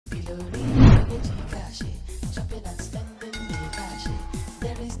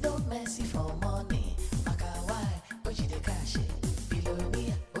There is no mercy for money.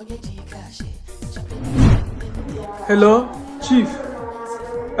 Hello, Chief.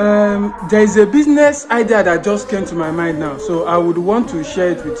 There is a business idea that just came to my mind now, so I would want to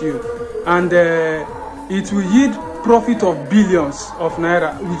share it with you. And it will yield profit of billions of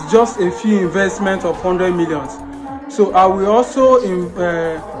naira with just a few investments of 100 millions. So I will also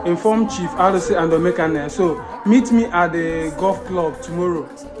inform Chief Alose and Omekane. So meet me at the golf club tomorrow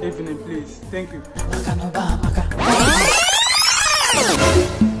evening, please. Thank you.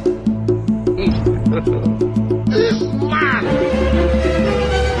 This man!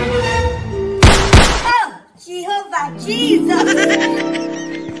 Oh, Jehovah Jesus!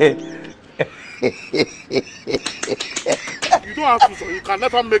 You don't have to, so you can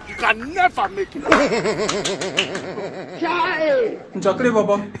never make it. Njakri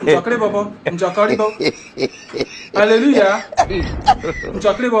baba. Hallelujah.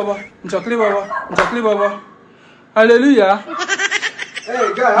 Njakri baba. Hallelujah.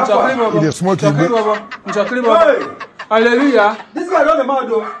 Hey, guy, how far? Njakri baba. Hallelujah. This guy don't mad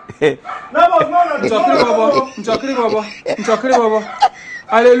though. Njakri baba.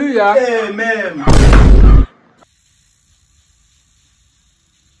 Hallelujah. Amen.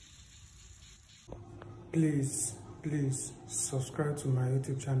 Please subscribe to my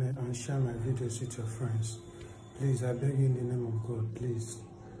YouTube channel and share my videos with your friends. Please, I beg you in the name of God, please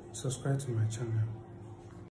subscribe to my channel.